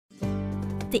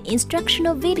the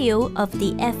instructional video of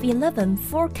the F11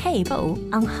 4K Pro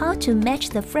on how to match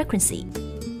the frequency.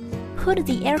 Put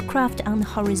the aircraft on the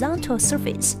horizontal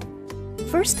surface.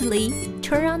 Firstly,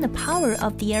 turn on the power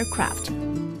of the aircraft.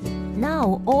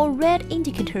 Now all red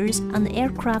indicators on the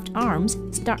aircraft arms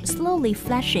start slowly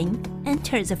flashing,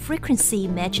 enter the frequency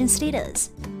matching status.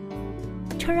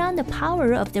 Turn on the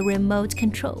power of the remote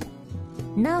control.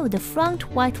 Now the front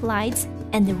white lights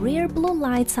and the rear blue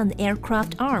lights on the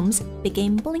aircraft arms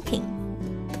begin blinking.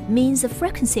 Means the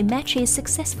frequency matches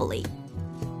successfully.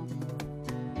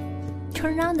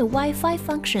 Turn on the Wi-Fi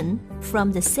function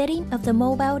from the setting of the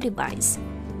mobile device.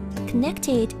 Connect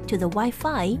it to the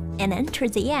Wi-Fi and enter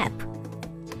the app.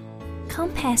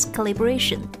 Compass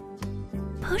calibration.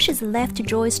 Push the left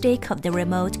joystick of the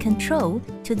remote control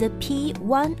to the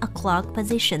P1 o'clock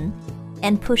position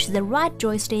and push the right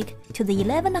joystick to the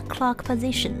 11 o'clock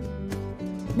position.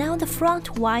 Now the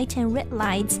front white and red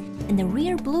lights and the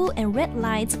rear blue and red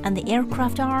lights on the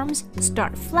aircraft arms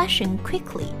start flashing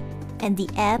quickly, and the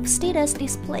app status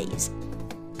displays.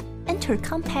 Enter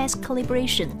compass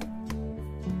calibration.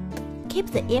 Keep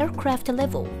the aircraft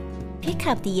level. Pick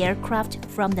up the aircraft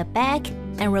from the back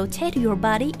and rotate your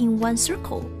body in one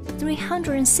circle,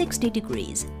 360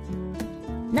 degrees.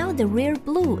 Now the rear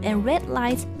blue and red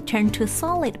lights turn to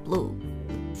solid blue.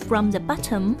 From the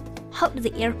bottom, hold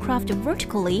the aircraft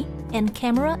vertically and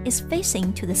camera is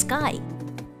facing to the sky.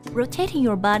 Rotating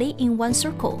your body in one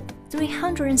circle,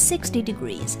 360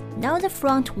 degrees. Now the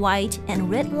front white and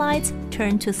red lights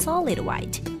turn to solid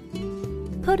white.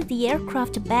 Put the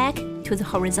aircraft back to the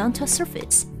horizontal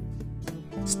surface.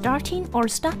 Starting or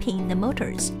stopping the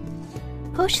motors.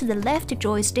 Push the left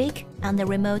joystick on the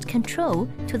remote control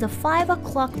to the 5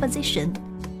 o'clock position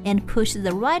and push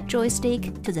the right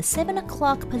joystick to the 7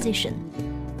 o'clock position.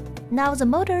 Now the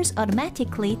motors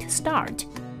automatically to start.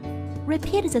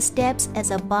 Repeat the steps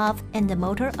as above and the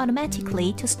motor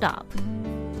automatically to stop.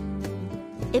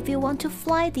 If you want to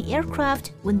fly the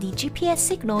aircraft when the GPS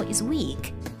signal is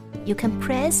weak, you can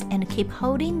press and keep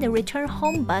holding the return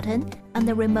home button on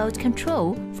the remote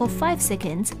control for 5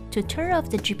 seconds to turn off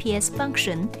the GPS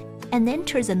function and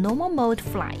enter the normal mode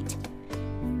flight.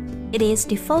 It is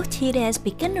defaulted as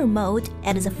beginner mode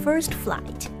at the first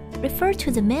flight. Refer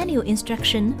to the manual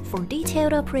instruction for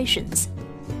detailed operations.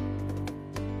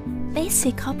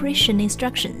 Basic operation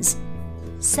instructions.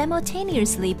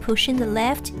 Simultaneously pushing the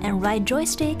left and right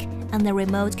joystick on the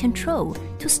remote control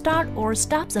to start or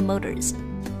stop the motors.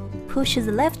 Push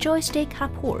the left joystick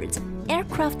upwards,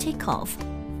 aircraft takeoff,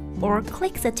 or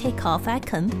click the takeoff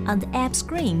icon on the app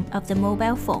screen of the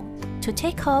mobile phone. To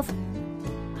take off,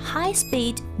 high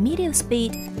speed, medium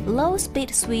speed, low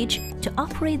speed switch to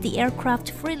operate the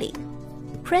aircraft freely.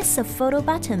 Press the photo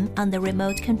button on the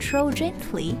remote control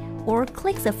gently or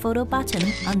click the photo button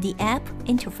on the app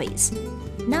interface.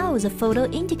 Now the photo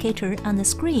indicator on the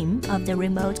screen of the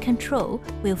remote control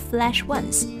will flash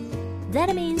once.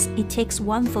 That means it takes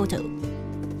one photo.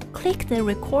 Click the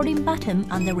recording button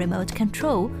on the remote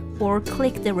control or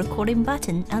click the recording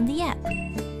button on the app.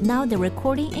 Now the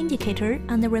recording indicator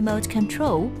on the remote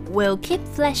control will keep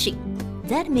flashing.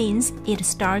 That means it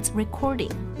starts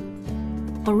recording.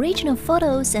 Original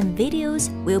photos and videos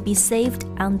will be saved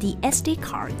on the SD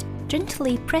card.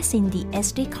 Gently pressing the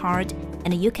SD card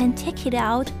and you can take it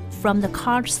out from the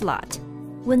card slot.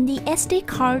 When the SD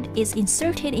card is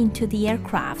inserted into the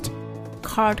aircraft,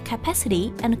 card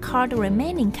capacity and card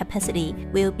remaining capacity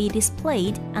will be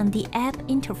displayed on the app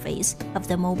interface of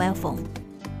the mobile phone.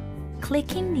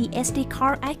 Clicking the SD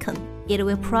card icon, it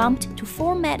will prompt to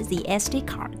format the SD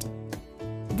card.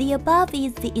 The above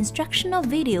is the instructional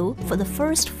video for the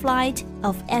first flight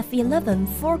of F11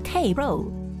 4K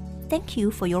Pro. Thank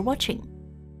you for your watching.